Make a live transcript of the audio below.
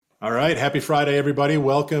All right. Happy Friday, everybody.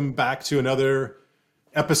 Welcome back to another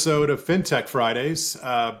episode of FinTech Fridays.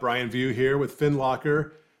 Brian View here with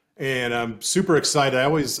FinLocker. And I'm super excited. I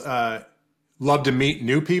always love to meet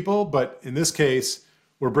new people, but in this case,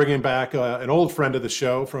 we're bringing back an old friend of the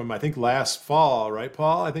show from, I think, last fall, right,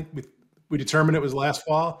 Paul? I think we determined it was last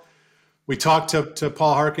fall. We talked to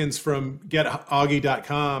Paul Harkins from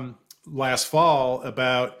GetAugie.com last fall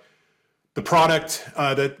about the product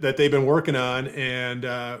that they've been working on, and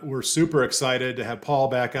we're super excited to have Paul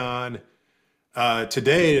back on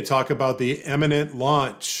today to talk about the imminent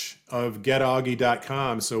launch of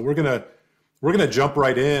GetAugie.com. So we're gonna jump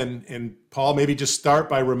right in, and Paul, maybe just start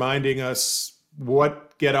by reminding us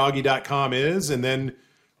what GetAugie.com is, and then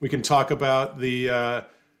we can talk about the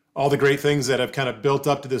all the great things that have kind of built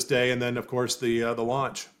up to this day, and then of course the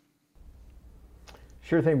launch.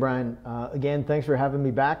 Sure thing, Brian. Again, thanks for having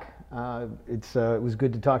me back. It was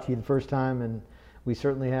good to talk to you the first time, and we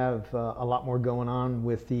certainly have a lot more going on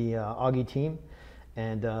with the Augie team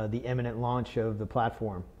and the imminent launch of the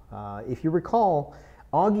platform. If you recall,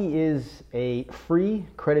 Augie is a free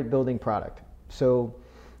credit building product. So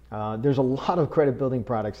there's a lot of credit building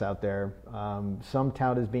products out there, some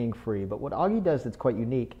tout as being free, but what Augie does that's quite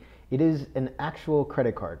unique, it is an actual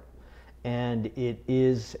credit card, and it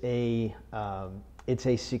is it's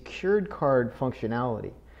a secured card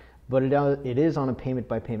functionality, but it is on a payment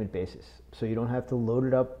by payment basis. So you don't have to load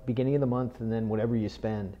it up beginning of the month and then whatever you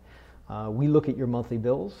spend. We look at your monthly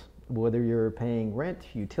bills, whether you're paying rent,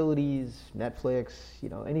 utilities, Netflix,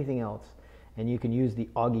 anything else, and you can use the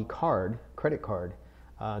Augie card, credit card,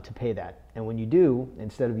 to pay that. And when you do,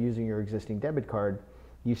 instead of using your existing debit card,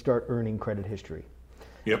 you start earning credit history.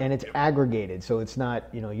 And it's aggregated, so it's not,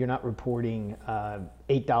 you're not reporting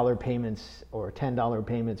 $8 payments or $10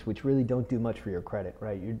 payments, which really don't do much for your credit,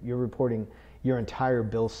 right? You're reporting your entire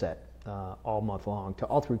bill set all month long to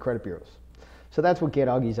all three credit bureaus. So that's what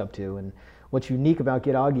GetAugie's up to, and what's unique about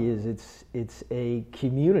GetAugie is it's a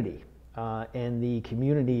community, and the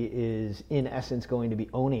community is in essence going to be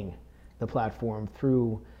owning the platform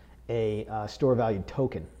through a store valued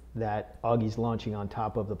token that Augie's launching on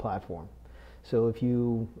top of the platform. So if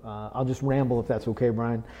you, I'll just ramble if that's okay,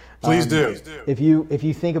 Brian. Please do. If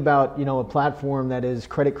you think about a platform that is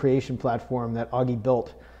credit creation platform that Augie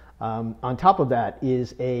built, on top of that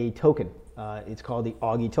is a token. It's called the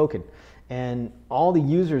Augie token, and all the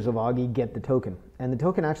users of Augie get the token, and the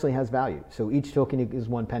token actually has value. So each token is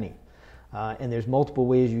 1 penny, and there's multiple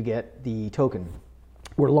ways you get the token.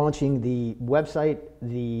 We're launching the website,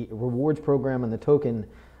 the rewards program, and the token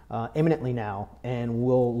imminently now, and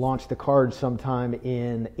we'll launch the card sometime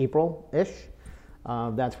in April-ish.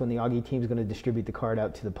 That's when the Augie team is going to distribute the card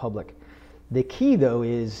out to the public. The key, though,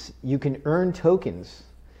 is you can earn tokens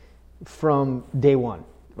from day one,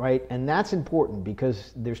 right? And that's important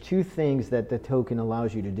because there's two things that the token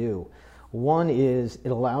allows you to do. One is it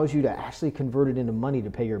allows you to actually convert it into money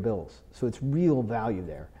to pay your bills. So it's real value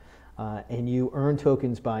there. And you earn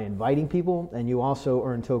tokens by inviting people, and you also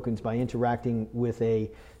earn tokens by interacting with a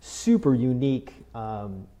super unique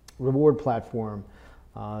reward platform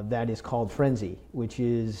that is called Frenzy, which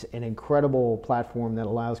is an incredible platform that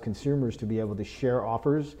allows consumers to be able to share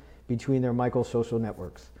offers between their micro-social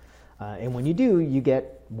networks. And when you do, you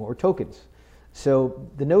get more tokens. So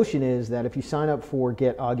the notion is that if you sign up for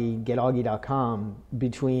GetAugie.com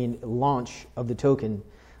between launch of the token,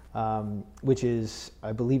 which is,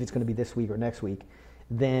 I believe it's going to be this week or next week,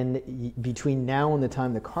 then between now and the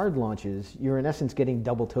time the card launches, you're in essence getting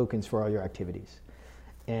double tokens for all your activities.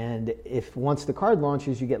 And if once the card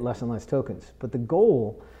launches, you get less and less tokens. But the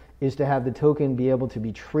goal is to have the token be able to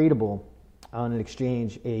be tradable on an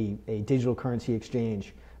exchange, a digital currency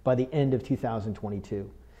exchange, by the end of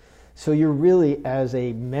 2022. So you're really, as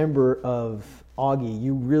a member of Augie,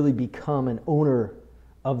 you really become an owner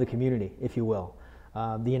of the community, if you will.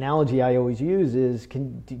 The analogy I always use is,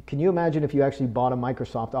 can you imagine if you actually bought a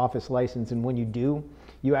Microsoft Office license, and when you do,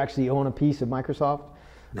 you actually own a piece of Microsoft?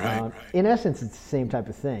 Right. In essence, it's the same type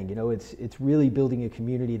of thing. It's really building a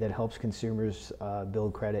community that helps consumers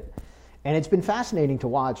build credit. And it's been fascinating to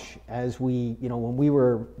watch as we, when we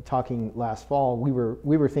were talking last fall, we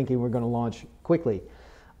were thinking we're going to launch quickly.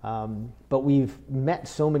 But we've met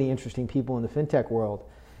so many interesting people in the fintech world,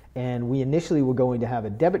 and we initially were going to have a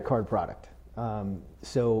debit card product.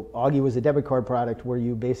 So Augie was a debit card product where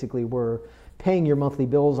you basically were paying your monthly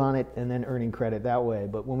bills on it and then earning credit that way.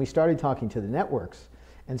 But when we started talking to the networks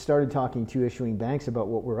and started talking to issuing banks about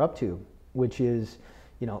what we're up to, which is,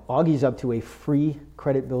 Augie's up to a free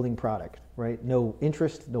credit building product, right? No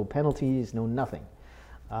interest, no penalties, no nothing.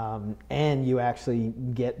 And you actually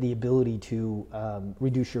get the ability to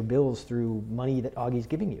reduce your bills through money that Augie's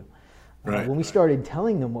giving you. When we started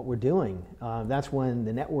telling them what we're doing, that's when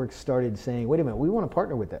the networks started saying, wait a minute, we want to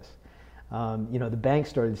partner with this. The banks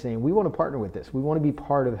started saying, we want to partner with this. We want to be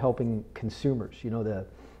part of helping consumers,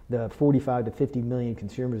 the 45 to 50 million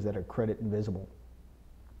consumers that are credit invisible.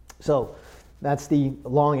 So that's the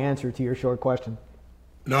long answer to your short question.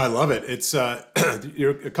 No, I love it. It's a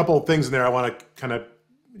couple of things in there I want to kind of,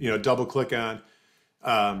 double click on.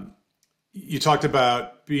 You talked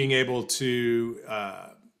about being able to,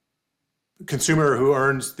 consumer who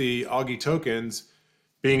earns the Augie tokens,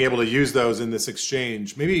 being able to use those in this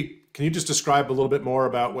exchange. Maybe can you just describe a little bit more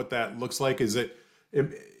about what that looks like?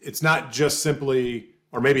 It's not just simply,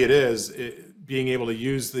 or maybe it is, being able to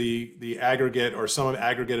use the aggregate or some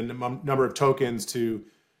aggregate number of tokens to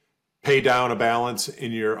pay down a balance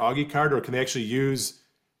in your Augie card, or can they actually use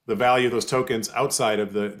the value of those tokens outside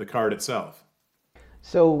of the card itself?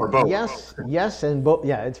 So yes, and both.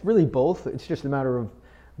 Yeah, it's really both. It's just a matter of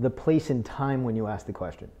the place and time when you ask the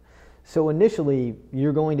question. So initially,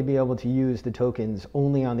 you're going to be able to use the tokens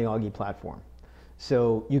only on the Augie platform.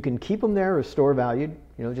 So you can keep them there as store valued,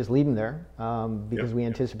 just leave them there because we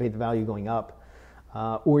anticipate the value going up.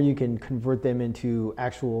 Or you can convert them into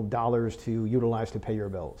actual dollars to utilize to pay your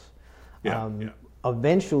bills.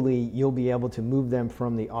 Eventually, you'll be able to move them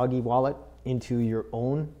from the Augie wallet into your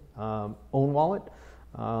own wallet,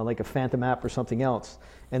 like a Phantom app or something else,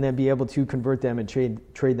 and then be able to convert them and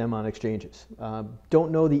trade them on exchanges.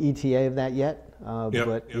 Don't know the ETA of that yet,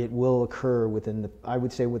 but it will occur within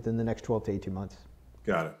the next 12 to 18 months.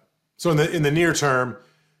 Got it. So in the near term,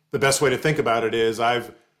 the best way to think about it is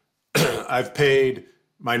I've paid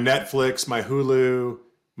my Netflix, my Hulu,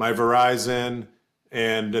 my Verizon,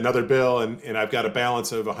 and another bill, and I've got a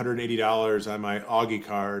balance of $180 on my Augie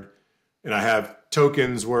card, and I have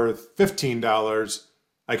tokens worth $15.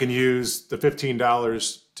 I can use the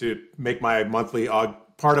 $15 to make my monthly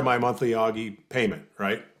part of my monthly Augie payment,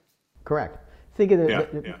 right? Correct. Think of it.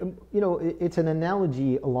 It's an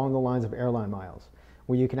analogy along the lines of airline miles,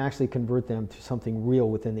 where you can actually convert them to something real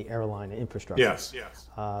within the airline infrastructure. Yes.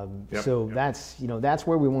 That's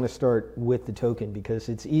where we want to start with the token, because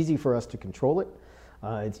it's easy for us to control it.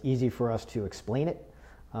 It's easy for us to explain it,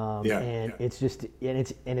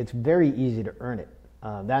 it's very easy to earn it.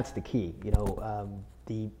 That's the key.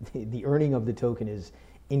 The earning of the token is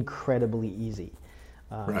incredibly easy.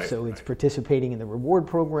 So it's participating in the reward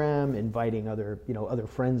program, inviting other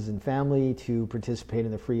friends and family to participate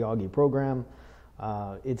in the free Augie program.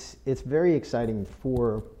 It's very exciting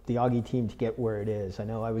for the Augie team to get where it is. I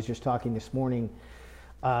know I was just talking this morning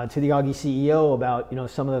to the Augie CEO about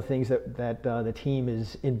some of the things that the team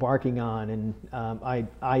is embarking on, and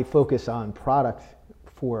I focus on product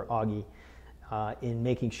for Augie in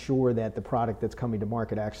making sure that the product that's coming to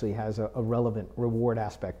market actually has a relevant reward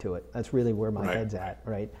aspect to it. That's really where my head's at,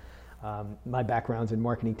 right? My background's in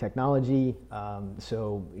marketing technology,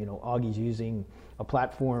 so Augie's using a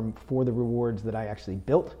platform for the rewards that I actually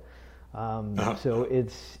built. So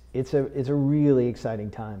it's a really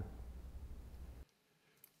exciting time.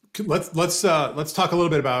 Let's talk a little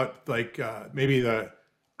bit about maybe the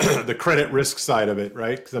the credit risk side of it,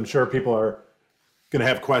 right? Because I'm sure people are going to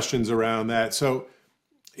have questions around that. So,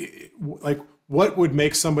 what would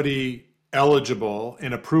make somebody eligible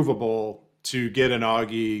and approvable to get an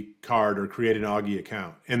Augie card or create an Augie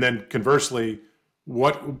account? And then conversely,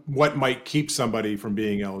 what might keep somebody from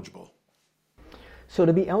being eligible? So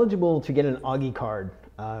to be eligible to get an Augie card,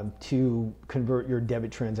 to convert your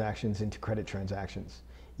debit transactions into credit transactions,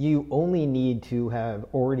 you only need to have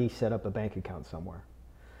already set up a bank account somewhere,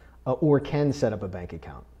 or can set up a bank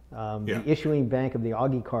account. The issuing bank of the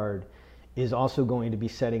Augie card is also going to be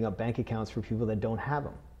setting up bank accounts for people that don't have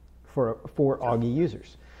them, for Augie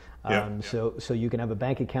users. So you can have a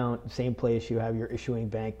bank account, same place you have your issuing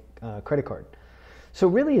bank credit card. So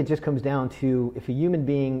really, it just comes down to, if a human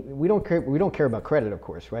being, we don't care about credit, of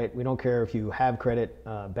course, right? We don't care if you have credit,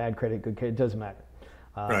 bad credit, good credit, it doesn't matter.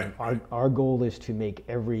 Our goal is to make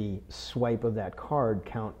every swipe of that card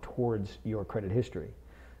count towards your credit history.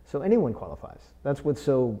 So anyone qualifies. That's what's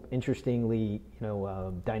so interestingly,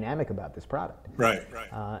 dynamic about this product.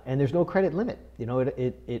 And there's no credit limit.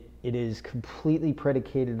 It is completely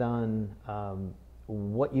predicated on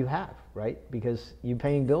what you have, right? Because you're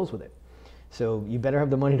paying bills with it. So you better have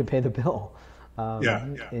the money to pay the bill.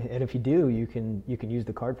 And if you do, you can use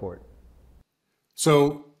the card for it.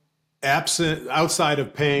 So outside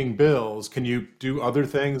of paying bills, can you do other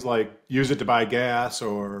things like use it to buy gas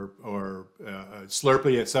or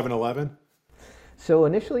Slurpee at 7-Eleven? So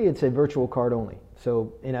initially, it's a virtual card only.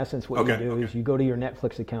 So in essence, what you do is you go to your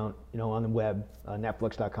Netflix account, on the web,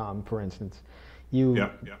 Netflix.com, for instance. You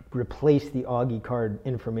replace the Augie card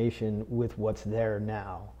information with what's there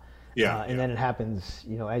now. And then it happens,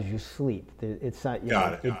 as you sleep. It's not,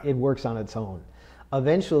 it works on its own.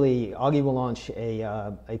 Eventually, Augie will launch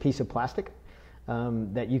a piece of plastic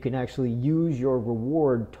that you can actually use your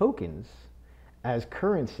reward tokens as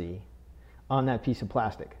currency on that piece of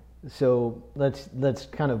plastic. So let's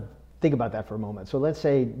kind of think about that for a moment. So let's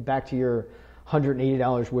say back to your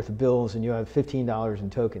 $180 worth of bills and you have $15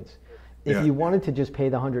 in tokens. If you wanted to just pay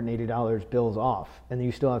the $180 bills off and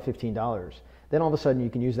you still have $15, then all of a sudden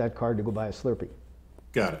you can use that card to go buy a Slurpee.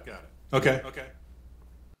 Got it. Okay.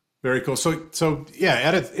 Very cool. So yeah,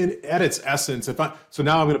 at its essence, so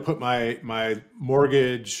now I'm going to put my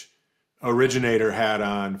mortgage originator hat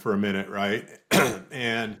on for a minute, right?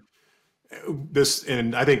 and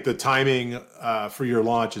I think the timing for your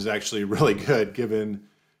launch is actually really good, given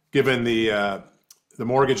the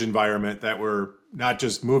mortgage environment that we're not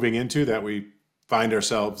just moving into, that we find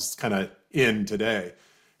ourselves kind of in today,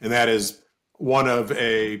 and that is one of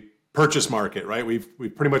a purchase market, right? We've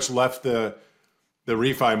pretty much left the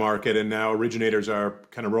refi market, and now originators are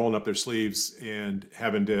kind of rolling up their sleeves and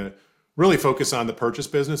having to really focus on the purchase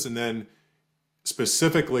business. And then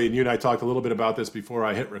specifically, and you and I talked a little bit about this before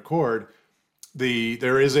I hit record,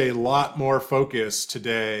 there is a lot more focus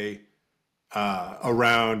today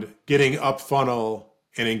around getting up funnel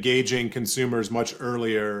and engaging consumers much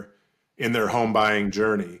earlier in their home buying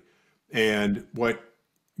journey. And what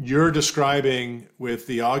you're describing with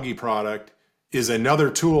the Augie product is another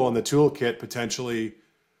tool in the toolkit potentially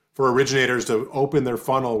for originators to open their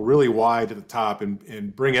funnel really wide at the top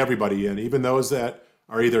and bring everybody in, even those that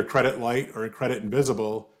are either credit light or credit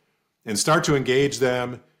invisible, and start to engage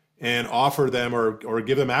them and offer them or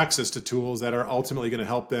give them access to tools that are ultimately going to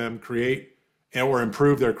help them create or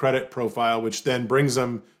improve their credit profile, which then brings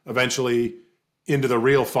them eventually into the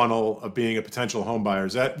real funnel of being a potential home buyer.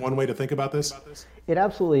 Is that one way to think about this? It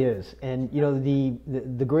absolutely is. And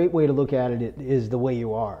the great way to look at it is the way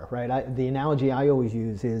you are, right? The analogy I always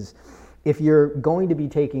use is if you're going to be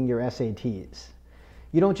taking your SATs,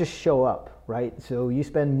 you don't just show up, right? So you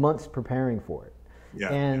spend months preparing for it.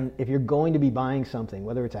 If you're going to be buying something,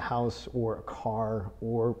 whether it's a house or a car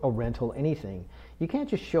or a rental, anything, you can't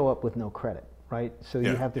just show up with no credit, right? So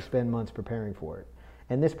you have to spend months preparing for it.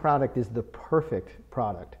 And this product is the perfect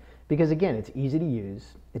product because, again, it's easy to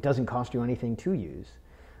use. It doesn't cost you anything to use.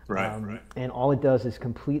 Right. And all it does is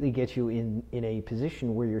completely get you in a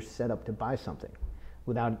position where you're set up to buy something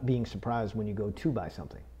without being surprised when you go to buy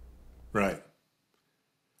something. Right.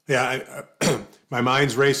 Yeah, my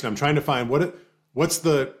mind's racing. I'm trying to find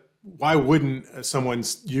why wouldn't someone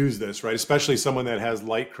use this, right? Especially someone that has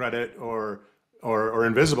light credit or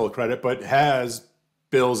invisible credit, but has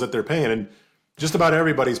bills that they're paying. And just about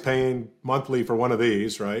everybody's paying monthly for one of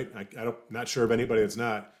these, right? I'm not sure of anybody that's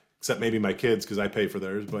not, except maybe my kids because I pay for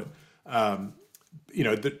theirs. But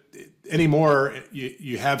anymore,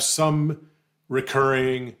 you have some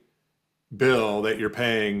recurring bill that you're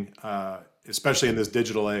paying, especially in this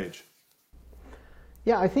digital age.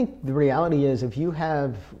 Yeah, I think the reality is if you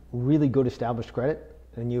have really good established credit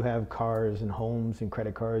and you have cars and homes and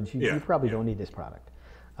credit cards, you probably don't need this product.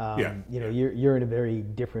 You're in a very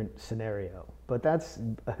different scenario, but that's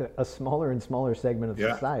a smaller and smaller segment of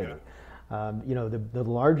society. The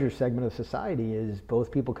larger segment of society is both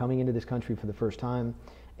people coming into this country for the first time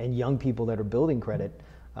and young people that are building credit.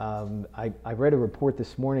 I read a report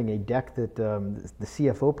this morning, a deck that the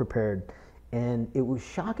CFO prepared, and it was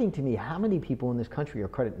shocking to me how many people in this country are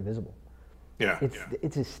credit invisible.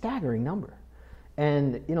 It's a staggering number.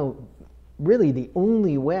 And, really the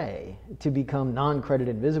only way to become non-credit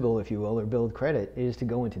invisible, if you will, or build credit is to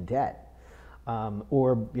go into debt.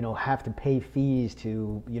 Or have to pay fees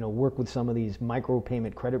to work with some of these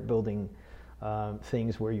micro-payment credit building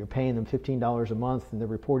things where you're paying them $15 a month and they're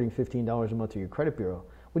reporting $15 a month to your credit bureau,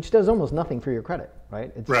 which does almost nothing for your credit,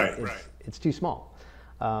 right? It's too small.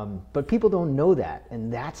 But people don't know that,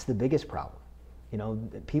 and that's the biggest problem.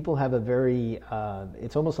 People have a very,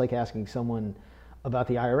 it's almost like asking someone about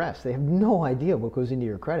the IRS. They have no idea what goes into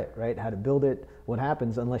your credit, right? How to build it, what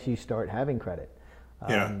happens unless you start having credit.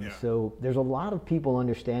 So there's a lot of people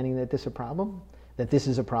understanding that this is a problem,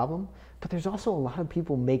 but there's also a lot of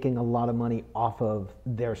people making a lot of money off of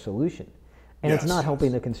their solution. And it's not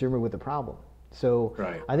helping the consumer with the problem. So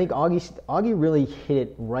I think Augie really hit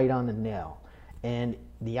it right on the nail. And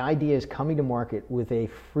the idea is coming to market with a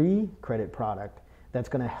free credit product that's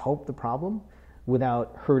going to help the problem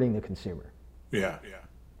without hurting the consumer.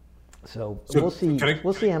 So we'll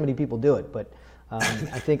see how many people do it, but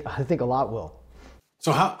I think a lot will.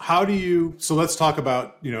 So how do you, so let's talk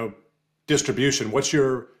about, distribution.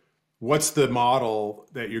 What's the model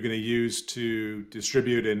that you're going to use to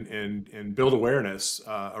distribute and build awareness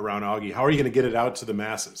around Augie? How are you going to get it out to the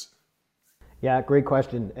masses? Yeah, great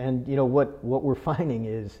question. And what we're finding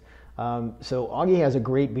is, so Augie has a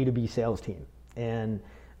great B2B sales team, and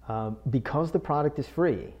because the product is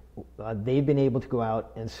free, they've been able to go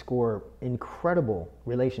out and score incredible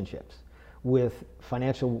relationships with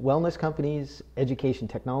financial wellness companies, education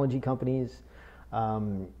technology companies,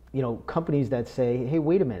 companies that say, hey,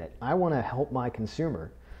 wait a minute, I want to help my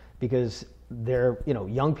consumer because they're,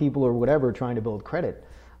 young people or whatever trying to build credit.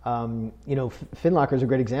 FinLocker is a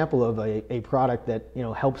great example of a product that,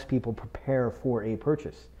 helps people prepare for a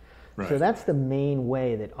purchase. Right. So that's the main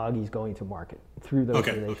way that Augie's going to market, through those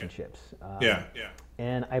relationships. Yeah.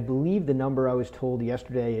 And I believe the number I was told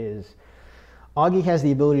yesterday is Augie has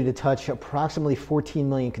the ability to touch approximately 14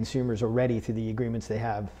 million consumers already through the agreements they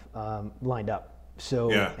have lined up. So,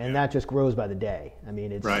 that just grows by the day. I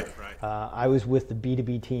mean, it's right. I was with the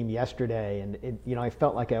B2B team yesterday, and I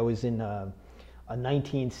felt like I was in a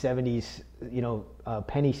 1970s,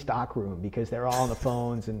 penny stock room, because they're all on the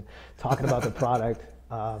phones and talking about the product.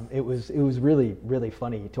 It was really, really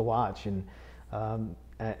funny to watch. And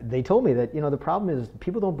they told me that, the problem is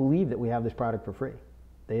people don't believe that we have this product for free.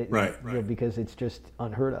 Because it's just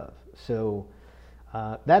unheard of. So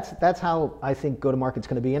that's how I think go-to-market's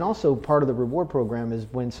going to be. And also part of the reward program is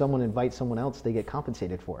when someone invites someone else, they get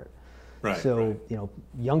compensated for it. Right. So,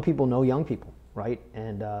 young people know young people, right?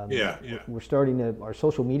 And we're starting to, our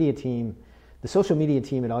social media team, the social media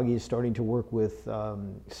team at Augie is starting to work with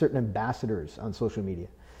certain ambassadors on social media.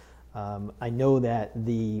 I know that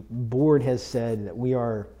the board has said that we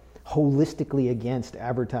are holistically against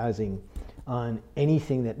advertising on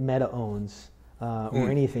anything that Meta owns or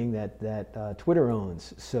anything that Twitter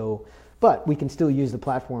owns. So, but we can still use the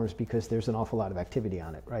platforms because there's an awful lot of activity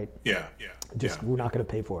on it, right? Yeah. We're not going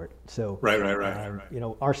to pay for it. So, right.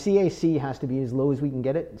 Our CAC has to be as low as we can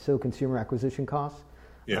get it. So consumer acquisition costs.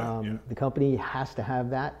 The company has to have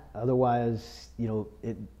that. Otherwise,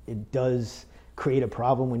 it does create a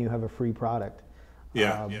problem when you have a free product.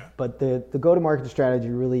 But the go-to-market strategy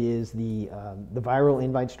really is the viral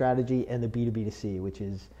invite strategy and the B2B2C, which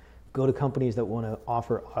is go to companies that want to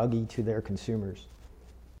offer Augie to their consumers.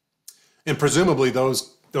 And presumably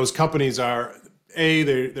those companies are,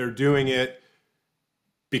 they're doing it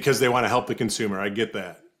because they want to help the consumer. I get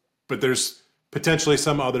that. But there's potentially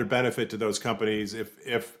some other benefit to those companies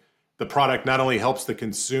if the product not only helps the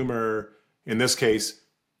consumer, in this case,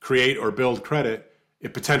 create or build credit,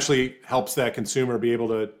 it potentially helps that consumer be able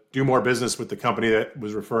to do more business with the company that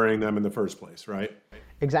was referring them in the first place, right?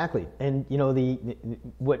 Exactly. And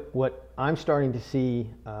what I'm starting to see,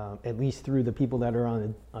 at least through the people that are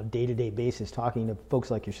on a day-to-day basis talking to folks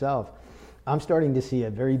like yourself, I'm starting to see a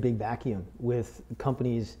very big vacuum with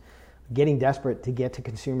companies getting desperate to get to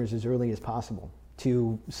consumers as early as possible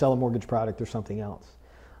to sell a mortgage product or something else.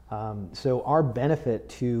 So our benefit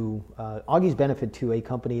to, Augie's benefit to a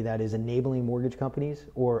company that is enabling mortgage companies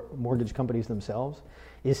or mortgage companies themselves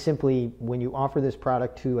is simply when you offer this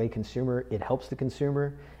product to a consumer, it helps the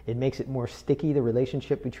consumer, it makes it more sticky, the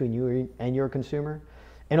relationship between you and your consumer.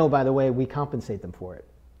 And oh, by the way, we compensate them for it,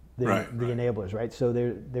 the enablers, right? So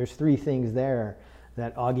there's three things there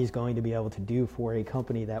that Augie's going to be able to do for a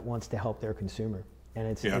company that wants to help their consumer. And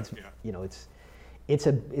it's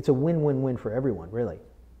a win-win-win for everyone, really.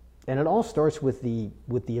 And it all starts with the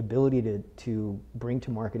ability to bring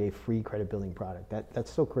to market a free credit building product.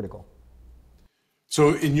 That's so critical.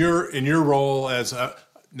 So in your role as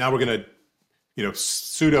now we're going to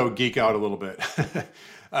pseudo geek out a little bit.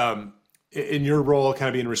 In your role, kind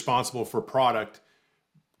of being responsible for product,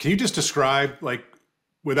 can you just describe, like,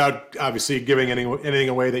 without obviously giving anything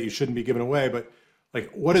away that you shouldn't be giving away, but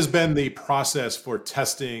like what has been the process for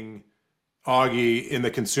testing Augie in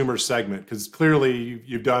the consumer segment? Because clearly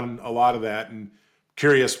you've done a lot of that, and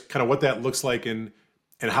curious kind of what that looks like and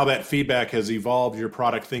how that feedback has evolved your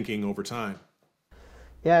product thinking over time.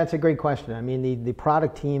 Yeah, it's a great question. I mean, the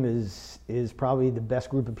product team is probably the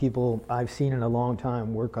best group of people I've seen in a long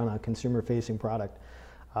time work on a consumer-facing product.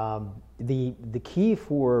 The key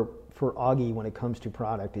for Augie when it comes to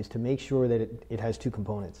product is to make sure that it has two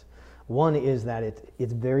components. One is that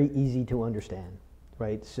it's very easy to understand,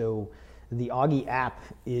 right? So the Augie app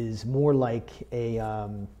is more like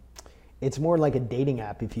it's more like a dating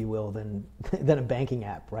app, if you will, than a banking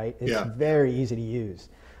app, right? It's very easy to use.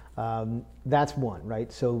 That's one,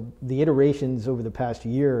 right? So the iterations over the past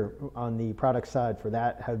year on the product side for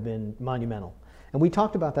that have been monumental. And we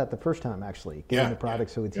talked about that the first time, actually, getting the product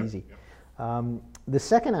so it's easy. The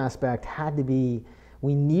second aspect had to be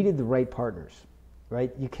we needed the right partners,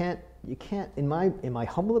 right? You can't in my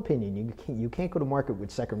humble opinion, you can't go to market with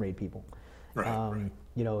second-rate people. Right.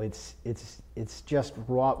 You know, it's just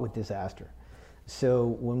wrought with disaster.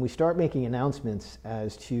 So when we start making announcements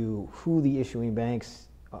as to who the issuing banks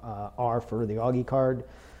are for the Augie card,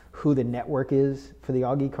 who the network is for the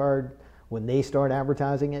Augie card, when they start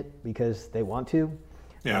advertising it because they want to,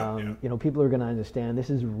 you know, people are going to understand this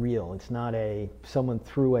is real. It's not someone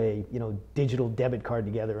threw a digital debit card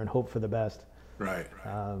together and hope for the best. Right.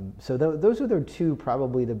 So those are the two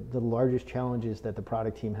probably the largest challenges that the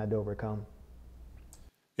product team had to overcome.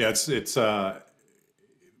 Yeah, it's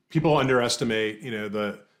people underestimate,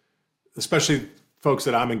 especially folks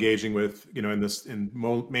that I'm engaging with,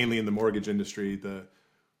 mainly in the mortgage industry,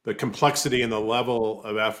 the complexity and the level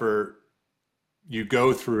of effort you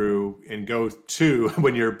go through and go to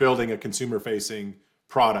when you're building a consumer-facing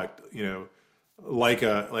product, like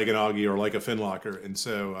an Augie or like a FinLocker. And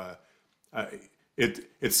so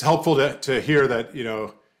it's helpful to hear that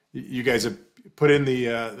you guys have put in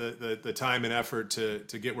the time and effort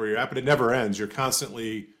to get where you're at, but it never ends. You're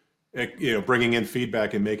constantly bringing in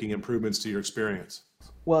feedback and making improvements to your experience.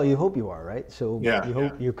 Well, you hope you are, right? So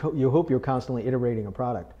you hope you're constantly iterating a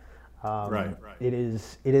product. Right. It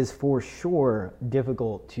is for sure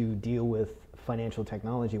difficult to deal with financial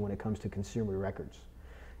technology when it comes to consumer records.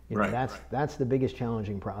 That's the biggest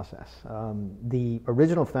challenging process. The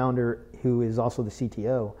original founder, who is also the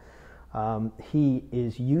CTO, he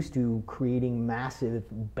is used to creating massive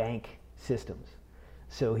bank systems.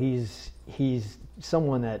 So he's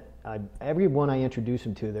someone that everyone I introduce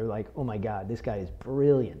him to, they're like, oh my God, this guy is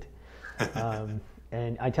brilliant.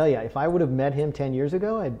 And I tell you, if I would have met him 10 years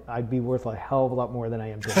ago, I'd be worth a hell of a lot more than I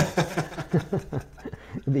am today.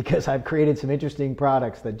 Because I've created some interesting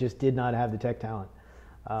products that just did not have the tech talent.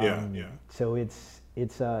 So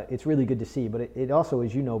it's really good to see. But it also,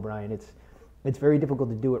 as you know, Brian, it's very difficult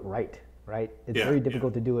to do it right? It's very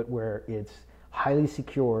difficult to do it where it's highly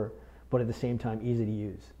secure, but at the same time easy to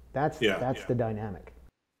use. That's the dynamic.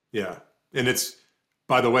 Yeah, and it's,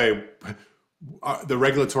 by the way, the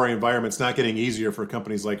regulatory environment's not getting easier for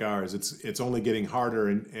companies like ours. It's only getting harder,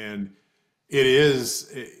 and it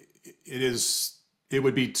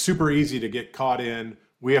would be super easy to get caught in.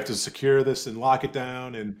 We have to secure this and lock it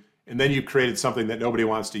down, and then you've created something that nobody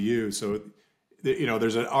wants to use. So,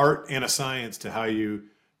 there's an art and a science to how you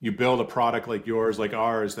build a product like yours, like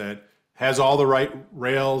ours, that has all the right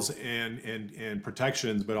rails and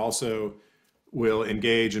protections, but also will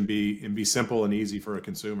engage and be simple and easy for a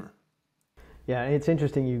consumer. Yeah, it's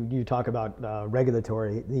interesting you talk about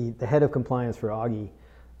regulatory. The head of compliance for Augie,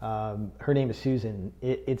 her name is Susan.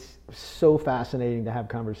 It's so fascinating to have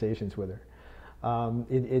conversations with her.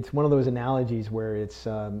 It's one of those analogies where it's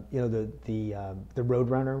the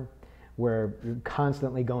Roadrunner, where you're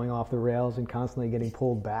constantly going off the rails and constantly getting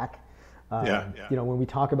pulled back. When we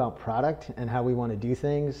talk about product and how we want to do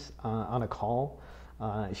things on a call,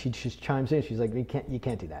 she just chimes in. She's like, you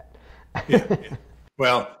can't do that.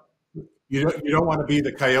 Well, you don't want to be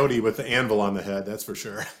the coyote with the anvil on the head. That's for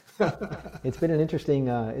sure. It's been an interesting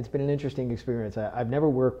experience. I've never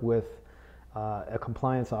worked with a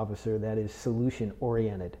compliance officer that is solution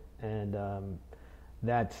oriented, and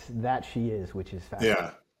that she is, which is fascinating.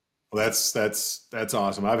 Yeah, well, that's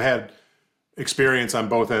awesome. I've had experience on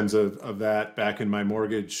both ends of that back in my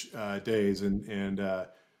mortgage days, and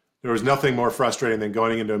there was nothing more frustrating than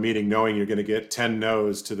going into a meeting knowing you're going to get 10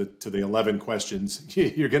 no's to the 11 questions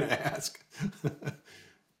you're going to ask.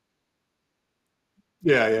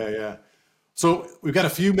 Yeah. So we've got a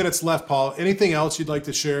few minutes left, Paul. Anything else you'd like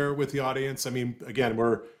to share with the audience? I mean, again,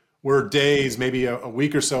 we're days, maybe a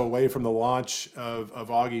week or so away from the launch of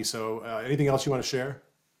Augie. So anything else you want to share?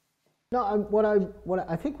 No, what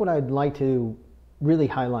I'd like to really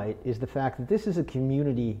highlight is the fact that this is a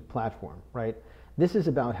community platform, right? This is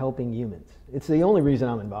about helping humans. It's the only reason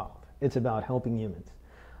I'm involved. It's about helping humans,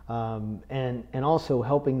 and also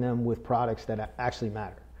helping them with products that actually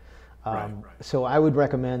matter. Right. So I would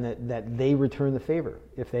recommend that they return the favor.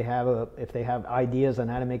 If they have ideas on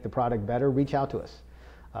how to make the product better, reach out to us.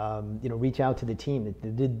 Reach out to the team.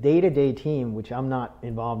 The day-to-day team, which I'm not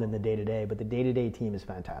involved in the day-to-day, but the day-to-day team is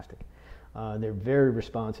fantastic. They're very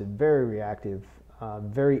responsive, very reactive,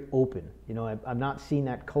 very open. I've not seen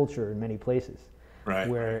that culture in many places. Right.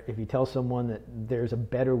 Where if you tell someone that there's a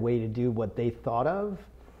better way to do what they thought of,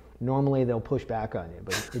 normally they'll push back on you.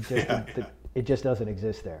 But it just doesn't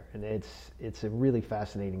exist there, and it's a really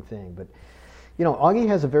fascinating thing. But Augie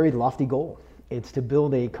has a very lofty goal. It's to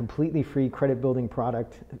build a completely free credit building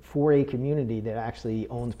product for a community that actually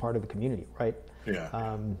owns part of the community, right?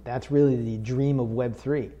 Yeah. That's really the dream of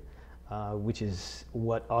Web3, which is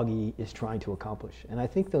what Augie is trying to accomplish. And I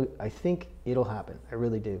think it'll happen. I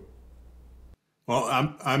really do.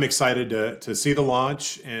 Well, I'm excited to see the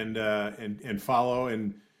launch and follow,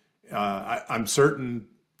 and I'm certain,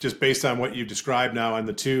 just based on what you've described now and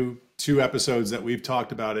the two episodes that we've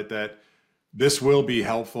talked about it, that this will be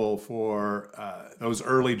helpful for those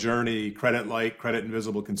early journey credit light, credit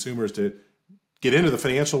invisible consumers to get into the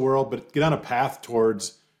financial world, but get on a path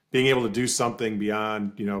towards being able to do something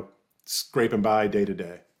beyond, scraping by day to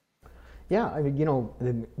day. Yeah, I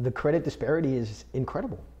mean, the credit disparity is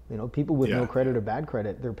incredible. People with no credit or bad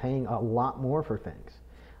credit, they're paying a lot more for things.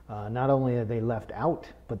 Not only are they left out,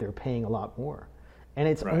 but they're paying a lot more. And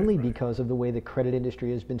it's only because of the way the credit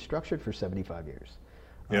industry has been structured for 75 years.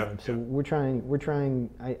 So we're trying,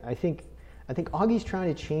 I think Augie's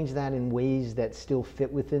trying to change that in ways that still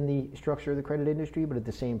fit within the structure of the credit industry, but at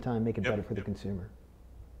the same time make it better for the consumer.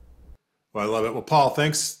 Well, I love it. Well, Paul,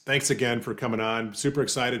 thanks again for coming on. Super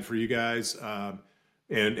excited for you guys.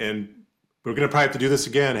 And we're going to probably have to do this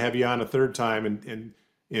again, have you on a third time, and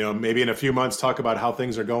maybe in a few months talk about how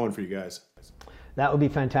things are going for you guys. That would be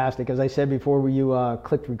fantastic. As I said before, when you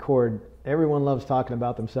clicked record, everyone loves talking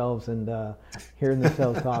about themselves and hearing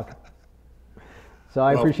themselves talk. So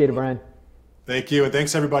I appreciate it, Brian. Thank you. And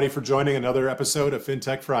thanks everybody for joining another episode of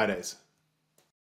FinTech Fridays.